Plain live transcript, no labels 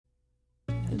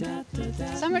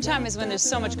Summertime is when there's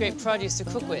so much great produce to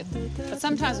cook with, but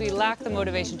sometimes we lack the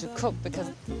motivation to cook because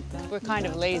we're kind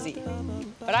of lazy.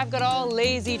 But I've got all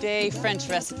lazy day French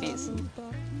recipes.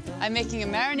 I'm making a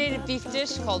marinated beef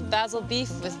dish called basil beef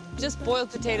with just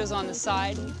boiled potatoes on the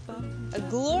side, a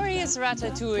glorious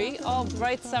ratatouille, all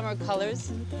bright summer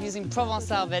colors, using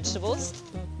Provençal vegetables,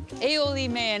 aioli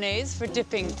mayonnaise for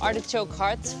dipping artichoke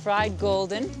hearts fried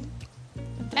golden,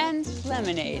 and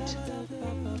lemonade.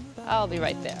 I'll be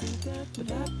right there.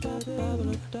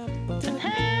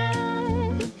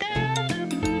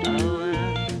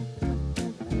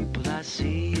 Will I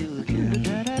see you again?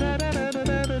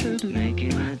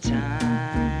 Making the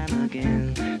time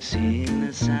again, seeing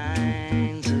the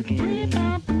signs again.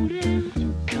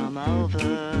 Come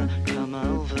over,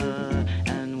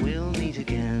 and we'll meet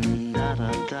again. Da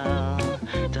da da,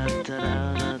 da da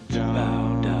da da.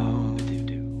 Bow down, do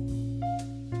do.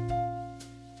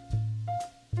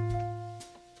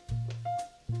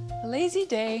 A lazy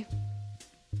day.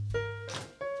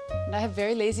 And I have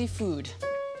very lazy food.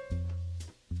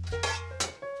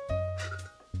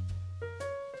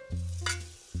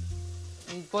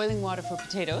 I need boiling water for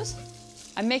potatoes.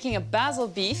 I'm making a basil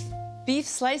beef. Beef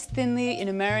sliced thinly in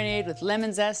a marinade with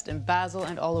lemon zest and basil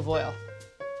and olive oil.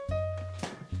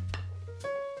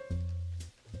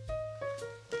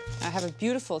 I have a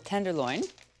beautiful tenderloin.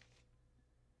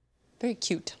 Very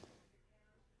cute.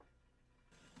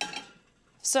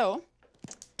 So,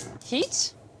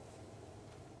 heat.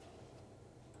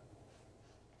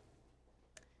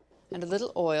 And a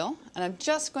little oil, and I'm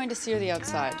just going to sear the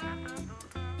outside.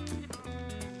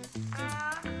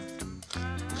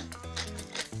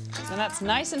 So that's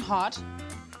nice and hot,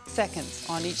 seconds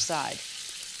on each side.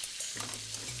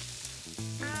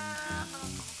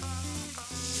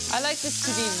 I like this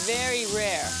to be very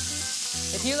rare.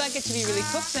 If you like it to be really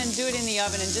cooked, then do it in the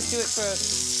oven and just do it for,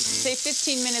 say,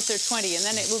 15 minutes or 20, and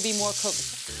then it will be more cooked.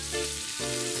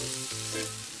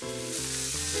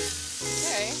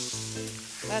 Okay,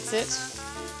 that's it.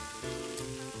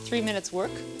 3 minutes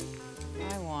work.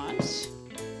 I want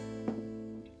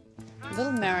a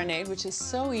little marinade, which is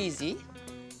so easy.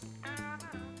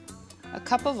 A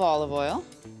cup of olive oil,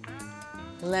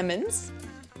 lemons.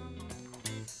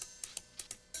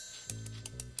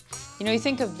 You know, you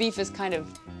think of beef as kind of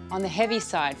on the heavy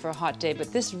side for a hot day,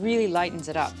 but this really lightens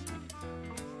it up.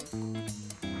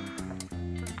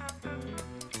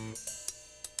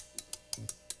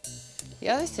 The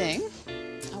other thing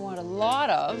I want a lot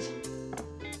of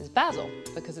is basil,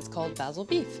 because it's called basil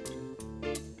beef.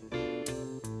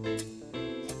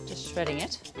 Just shredding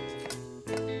it.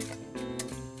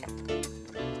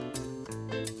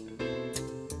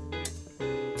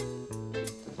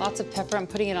 Lots of pepper. I'm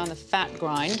putting it on the fat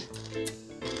grind.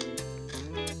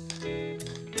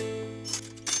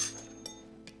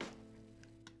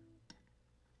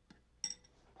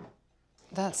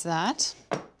 That's that.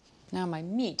 Now my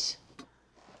meat.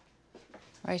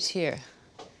 Right here.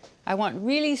 I want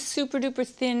really super duper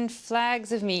thin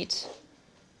flags of meat.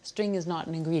 String is not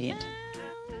an ingredient.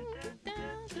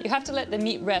 You have to let the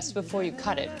meat rest before you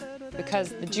cut it, because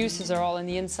the juices are all in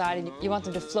the inside and you want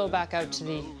them to flow back out to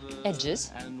the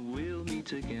edges. And we'll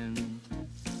meet again.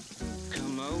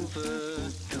 Come over,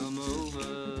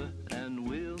 and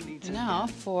we'll meet again. Now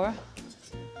for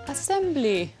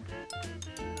assembly.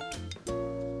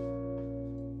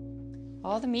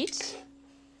 All the meat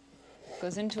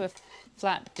goes into a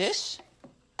flat dish.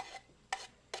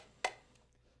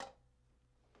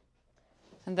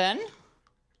 And then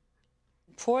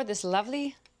pour this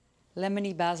lovely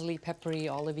lemony, basil-y, peppery,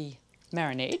 olivey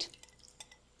marinade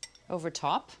over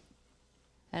top.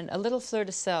 And a little fleur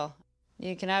de sel.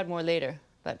 You can add more later,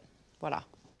 but voila.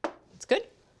 It's good.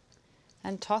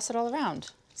 And toss it all around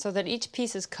so that each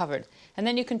piece is covered. And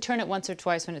then you can turn it once or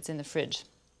twice when it's in the fridge.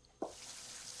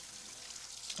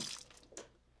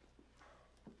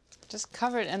 Just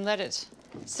cover it and let it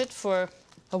sit for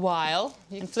a while.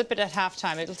 You can flip it at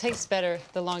halftime. It'll taste better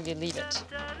the longer you leave it.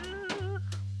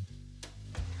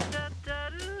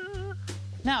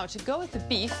 Now, to go with the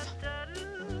beef,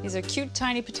 these are cute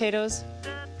tiny potatoes,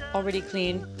 already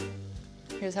clean.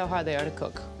 Here's how hard they are to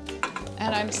cook.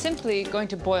 And I'm simply going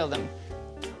to boil them.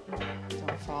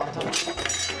 Don't fall, don't.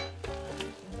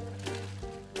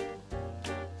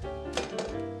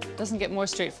 Doesn't get more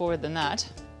straightforward than that.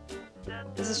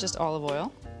 This is just olive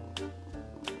oil.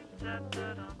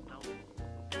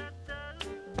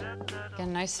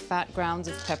 Again, nice fat grounds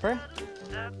of pepper.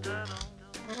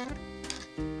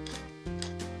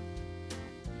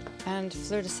 And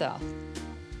fleur de sel.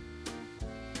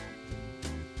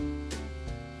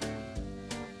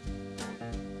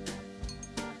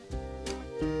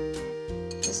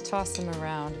 Just toss them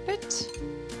around a bit.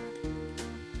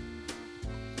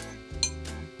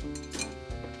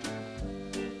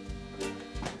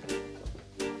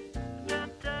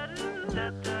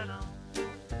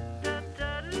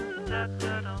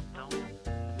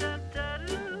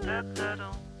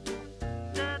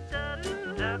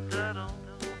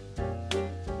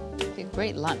 Be a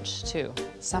great lunch too,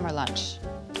 summer lunch.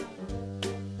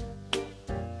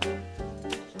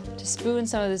 Just spoon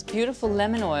some of this beautiful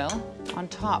lemon oil on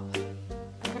top.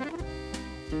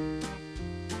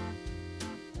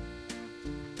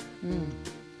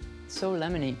 So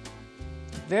lemony.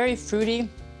 Very fruity,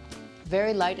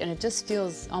 very light, and it just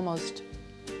feels almost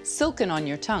silken on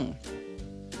your tongue.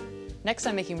 Next,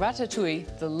 I'm making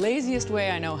ratatouille the laziest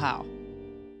way I know how.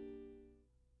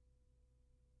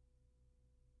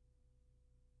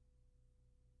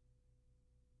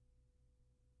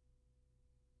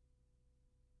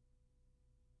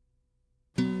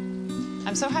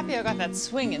 I'm so happy I got that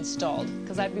swing installed,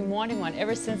 because I've been wanting one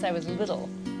ever since I was little.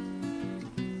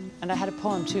 And I had a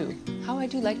poem too. How I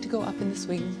do like to go up in the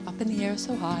swing, up in the air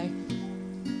so high.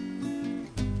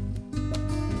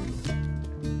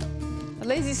 A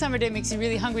lazy summer day makes you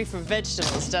really hungry for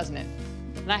vegetables, doesn't it?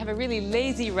 And I have a really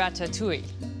lazy ratatouille.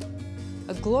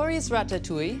 A glorious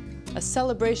ratatouille, a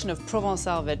celebration of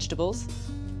Provençal vegetables.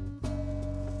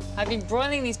 I've been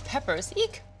broiling these peppers.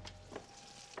 Eek!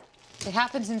 It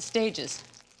happens in stages.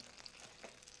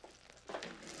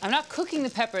 I'm not cooking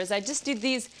the peppers, I just did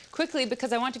these quickly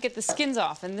because I want to get the skins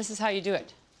off, and this is how you do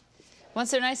it. Once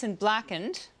they're nice and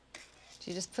blackened,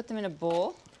 you just put them in a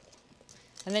bowl,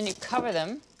 and then you cover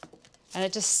them, and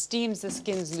it just steams the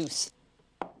skins loose.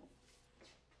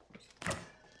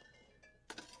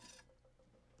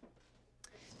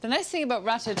 The nice thing about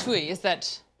ratatouille is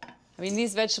that, I mean,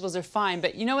 these vegetables are fine,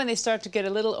 but you know when they start to get a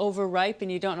little overripe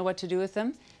and you don't know what to do with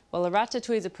them? Well, a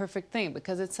ratatouille is a perfect thing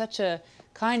because it's such a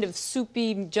kind of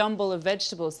soupy jumble of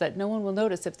vegetables that no one will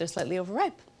notice if they're slightly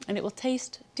overripe, and it will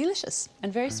taste delicious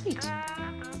and very sweet.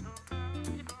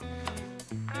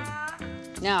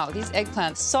 Now, these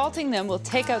eggplants, salting them will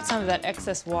take out some of that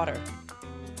excess water.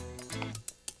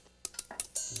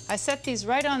 I set these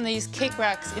right on these cake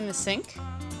racks in the sink.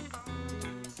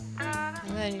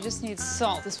 And then you just need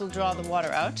salt. This will draw the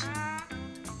water out.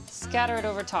 Scatter it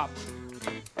over top.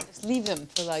 Just leave them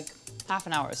for like half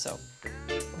an hour or so.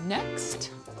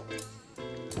 Next,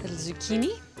 little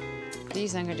zucchini.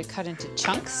 These I'm going to cut into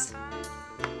chunks.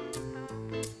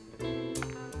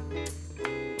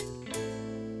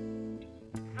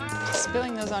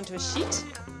 Spilling those onto a sheet.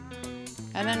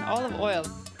 And then olive oil.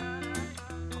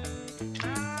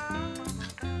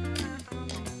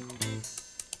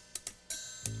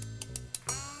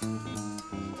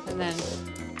 And then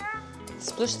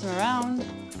splish them around.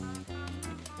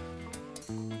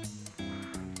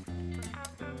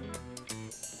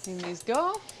 Letting these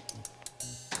go.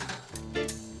 The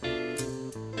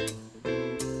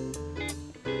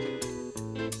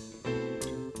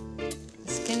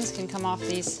skins can come off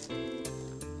these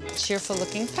cheerful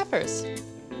looking peppers.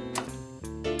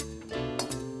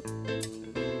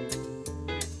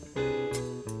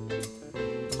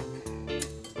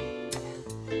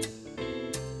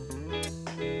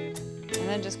 And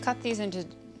then just cut these into,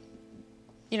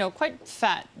 you know, quite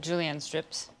fat julienne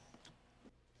strips.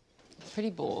 Pretty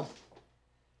bowl.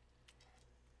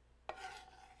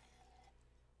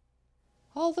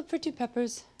 All the pretty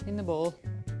peppers in the bowl.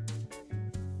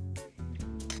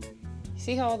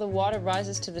 See how all the water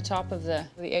rises to the top of the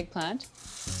eggplant?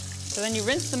 So then you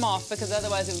rinse them off because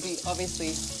otherwise it would be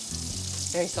obviously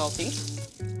very salty.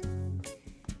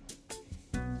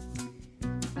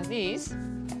 Now these,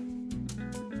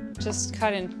 just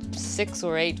cut in 6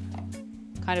 or 8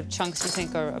 kind of chunks you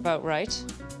think are about right.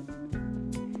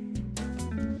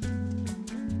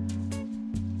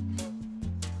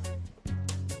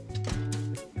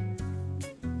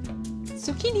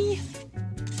 Zucchini.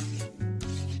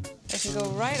 They can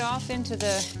go right off into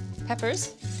the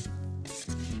peppers.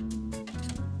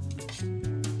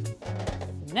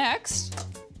 Next,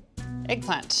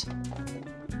 eggplant.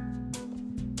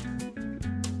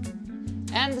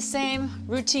 And the same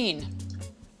routine.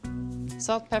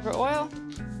 Salt, pepper, oil.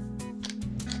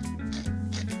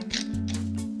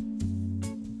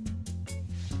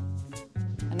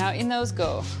 And now in those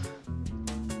go.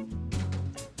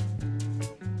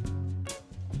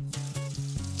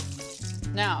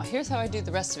 Now, here's how I do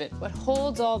the rest of it. What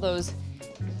holds all those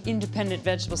independent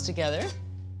vegetables together?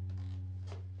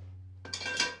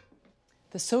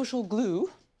 The social glue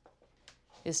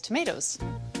is tomatoes.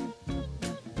 A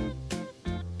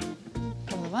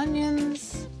couple of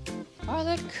onions,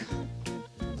 garlic.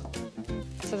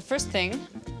 So the first thing,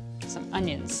 some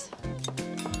onions.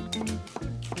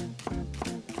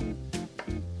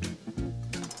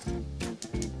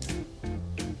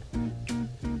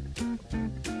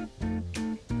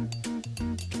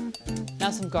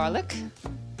 Now some garlic.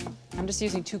 I'm just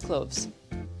using 2 cloves.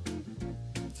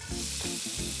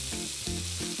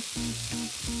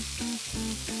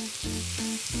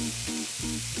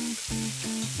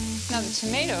 Now the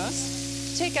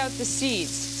tomatoes, take out the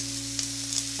seeds.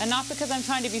 And not because I'm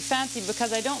trying to be fancy,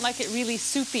 because I don't like it really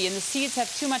soupy and the seeds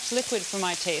have too much liquid for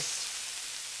my taste.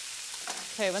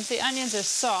 Okay, once the onions are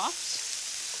soft,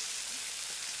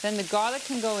 then the garlic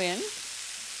can go in.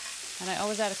 And I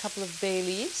always add a couple of bay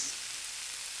leaves.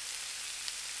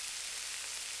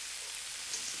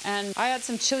 And I add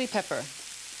some chili pepper.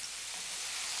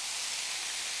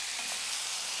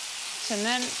 And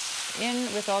then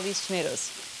in with all these tomatoes.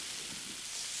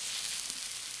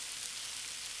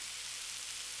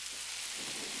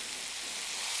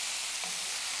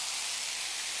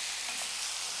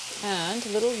 And a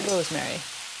little rosemary.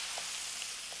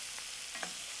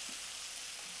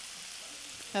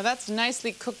 Now that's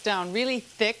nicely cooked down, really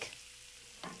thick.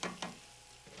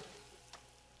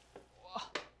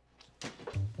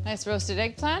 Nice roasted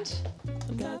eggplant.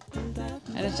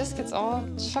 And it just gets all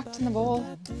chucked in the bowl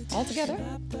all together.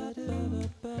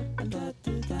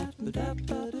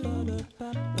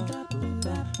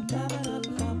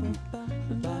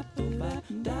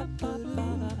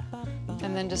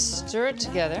 And then just stir it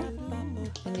together.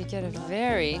 And you get a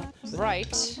very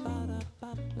bright,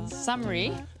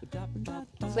 summery,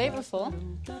 flavorful.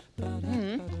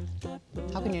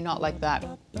 How can you not like that?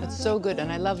 It's so good,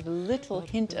 and I love the little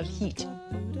hint of heat.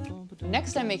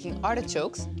 Next, I'm making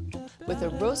artichokes with a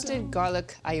roasted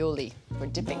garlic aioli for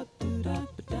dipping.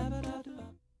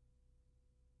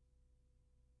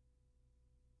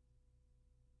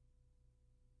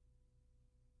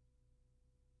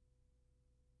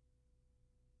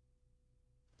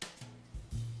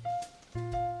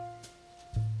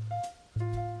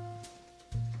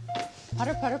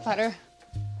 Putter, putter, putter.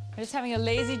 I'm just having a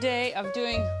lazy day of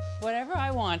doing whatever I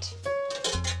want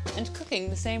and cooking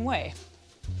the same way.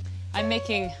 I'm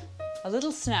making a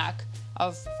little snack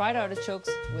of fried artichokes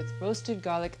with roasted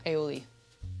garlic aioli.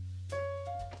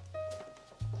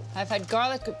 I've had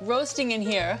garlic roasting in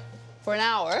here for an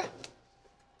hour,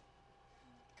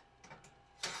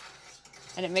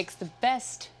 and it makes the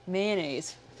best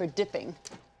mayonnaise for dipping.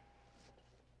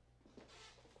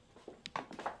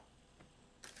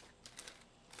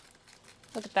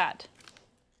 Look at that.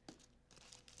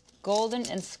 Golden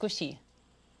and squishy.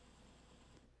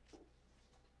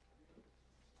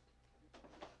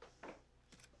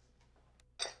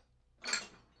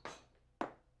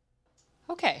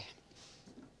 Okay,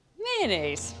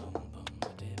 mayonnaise.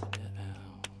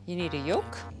 You need a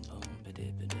yolk.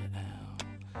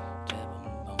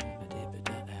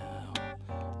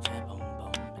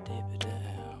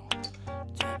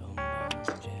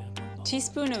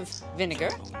 Teaspoon of vinegar.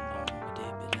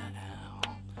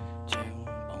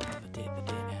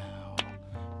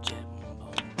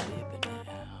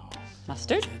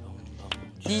 Mustard.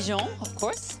 Dijon, of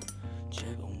course.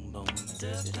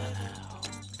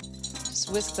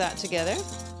 Just whisk that together.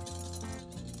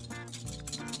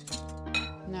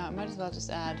 Now I might as well just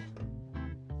add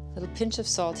a little pinch of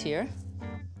salt here.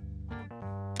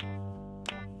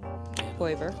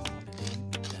 Poivre.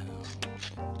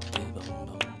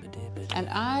 And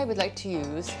I would like to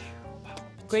use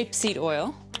grapeseed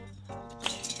oil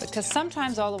because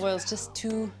sometimes olive oil is just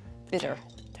too bitter.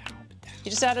 You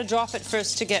just add a drop at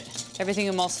first to get everything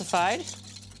emulsified.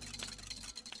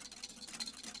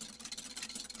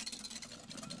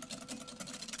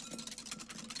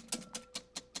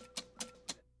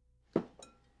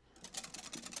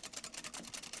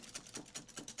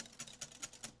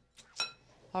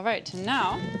 All right, and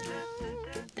now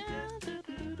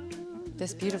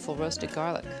this beautiful roasted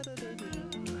garlic.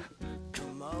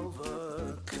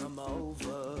 Come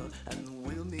over, and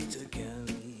we'll meet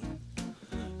again.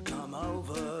 Come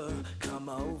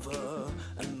over,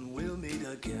 and we'll meet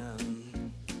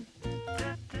again.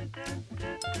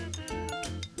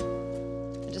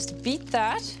 And just beat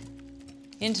that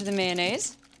into the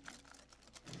mayonnaise.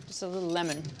 Just a little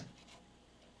lemon.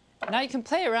 Now you can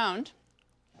play around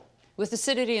with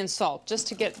acidity and salt just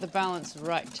to get the balance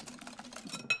right.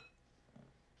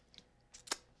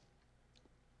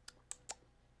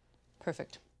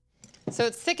 Perfect. So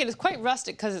it's thick, it is quite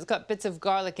rustic because it's got bits of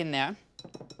garlic in there.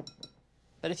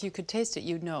 But if you could taste it,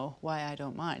 you'd know why I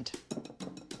don't mind.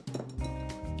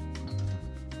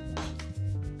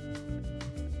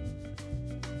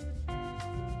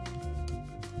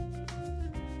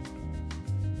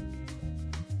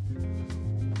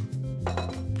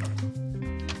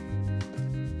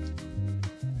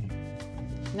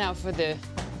 Now for the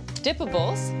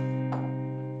dippables.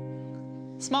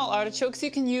 Small artichokes,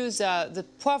 you can use the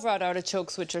poivrade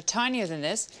artichokes, which are tinier than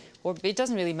this, or it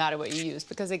doesn't really matter what you use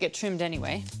because they get trimmed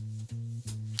anyway.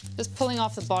 Just pulling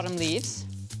off the bottom leaves.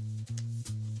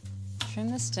 Trim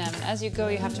the stem, and as you go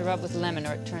you have to rub with lemon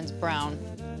or it turns brown.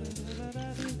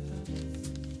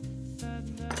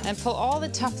 And pull all the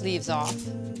tough leaves off.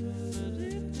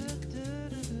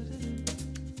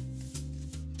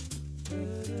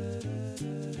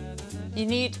 You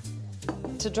need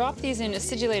to drop these in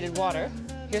acidulated water.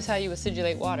 Here's how you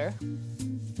acidulate water.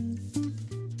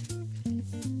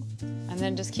 And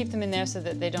then just keep them in there so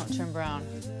that they don't turn brown.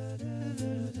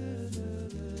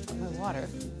 My water,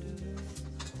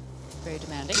 very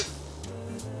demanding.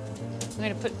 I'm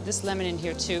going to put this lemon in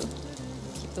here too.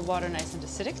 Keep the water nice and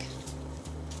acidic.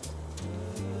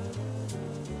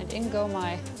 And in go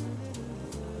my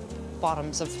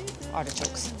bottoms of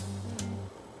artichokes.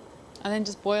 And then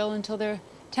just boil until they're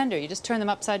tender. You just turn them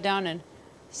upside down and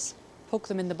poke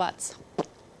them in the butts.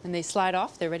 And they slide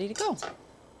off, they're ready to go.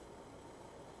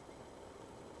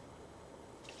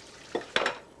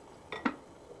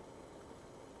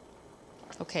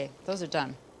 Okay, those are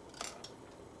done.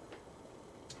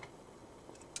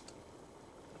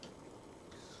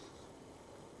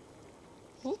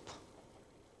 Oop.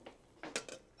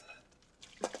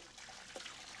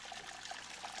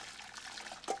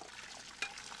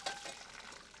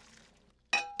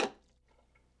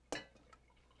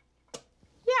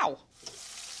 Yow!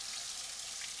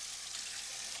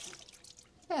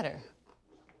 Better.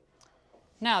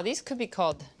 Now, these could be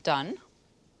called done,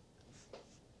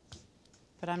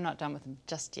 but I'm not done with them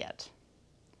just yet.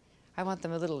 I want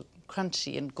them a little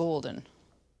crunchy and golden.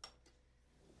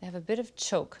 They have a bit of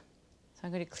choke, so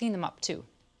I'm going to clean them up too.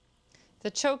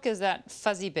 The choke is that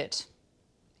fuzzy bit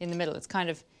in the middle. It's kind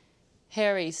of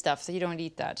hairy stuff, so you don't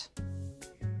eat that.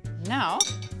 Now,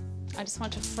 I just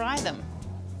want to fry them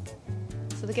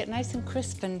so they get nice and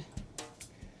crisp and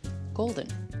golden.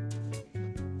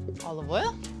 Olive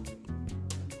oil.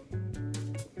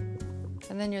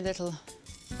 And then your little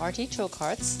artichoke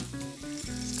hearts.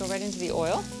 Just go right into the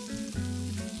oil.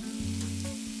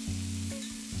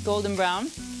 Golden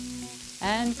brown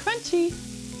and crunchy.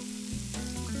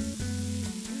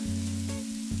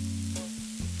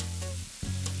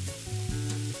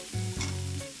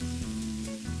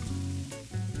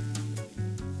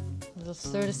 A little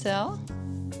fleur de sel.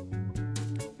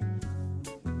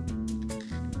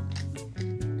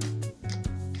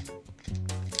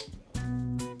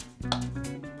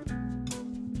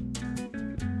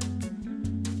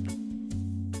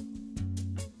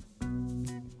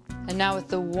 And now with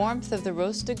the warmth of the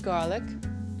roasted garlic,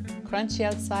 crunchy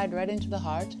outside right into the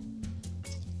heart.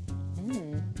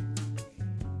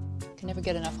 Can never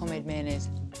get enough homemade mayonnaise.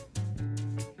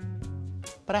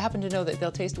 But I happen to know that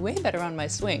they'll taste way better on my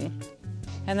swing.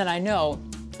 And then I know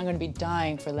I'm going to be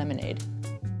dying for lemonade.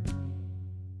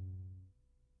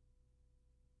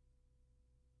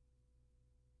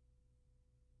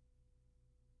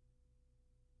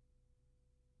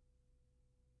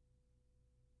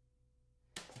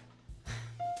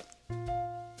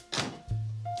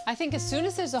 I think as soon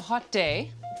as there's a hot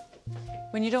day,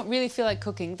 when you don't really feel like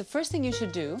cooking, the first thing you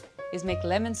should do is make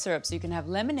lemon syrup so you can have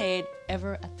lemonade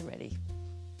ever at the ready.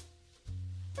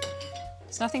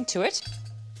 There's nothing to it.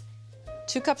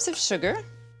 2 cups of sugar.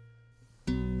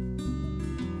 2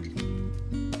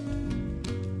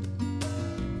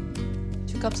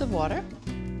 cups of water.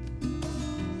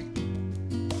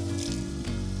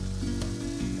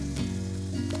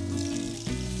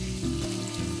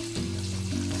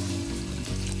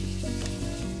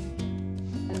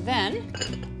 And then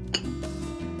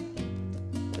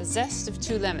the zest of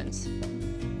 2 lemons,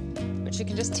 which you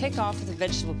can just take off with a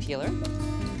vegetable peeler.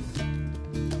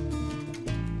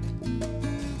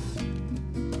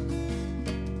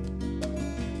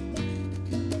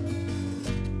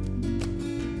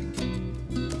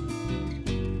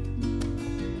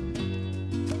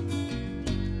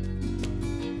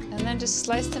 And then just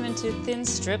slice them into thin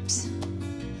strips.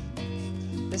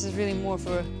 This is really more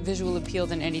for visual appeal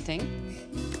than anything.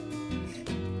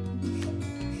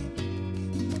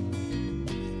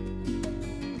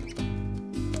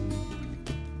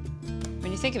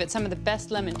 When you think of it, some of the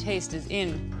best lemon taste is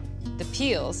in the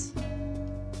peels.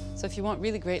 So if you want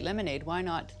really great lemonade, why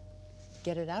not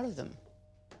get it out of them?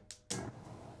 So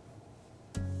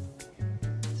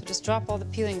just drop all the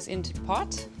peelings into the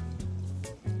pot.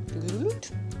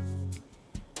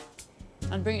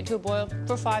 And bring it to a boil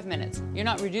for 5 minutes. You're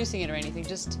not reducing it or anything,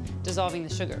 just dissolving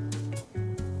the sugar.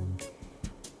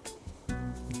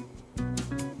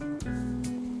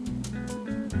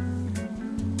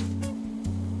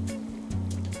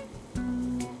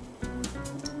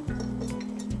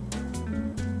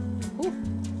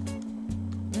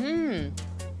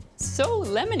 so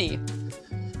lemony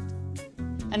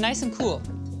and nice and cool.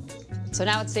 So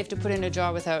now it's safe to put in a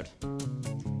jar without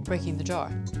breaking the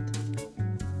jar.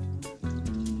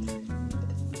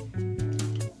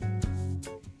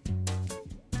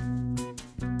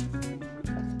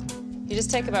 You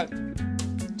just take about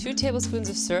 2 tablespoons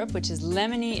of syrup, which is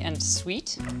lemony and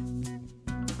sweet,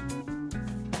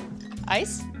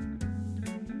 ice,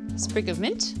 a sprig of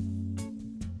mint,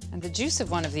 and the juice of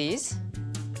one of these.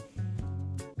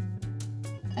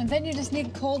 And then you just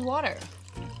need cold water.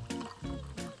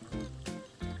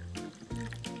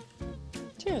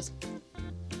 Cheers.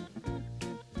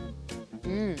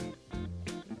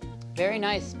 Very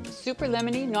nice. Super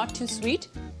lemony, not too sweet,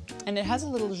 and it has a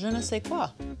little je ne sais quoi.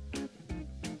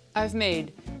 I've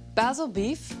made basil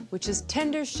beef, which is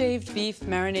tender shaved beef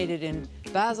marinated in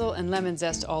basil and lemon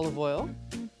zest olive oil,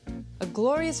 a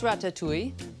glorious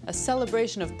ratatouille, a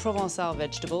celebration of Provençal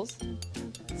vegetables,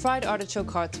 fried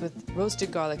artichoke hearts with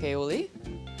roasted garlic aioli,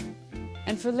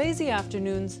 and for lazy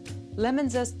afternoons, lemon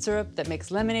zest syrup that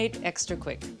makes lemonade extra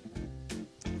quick.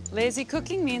 Lazy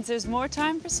cooking means there's more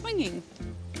time for swinging.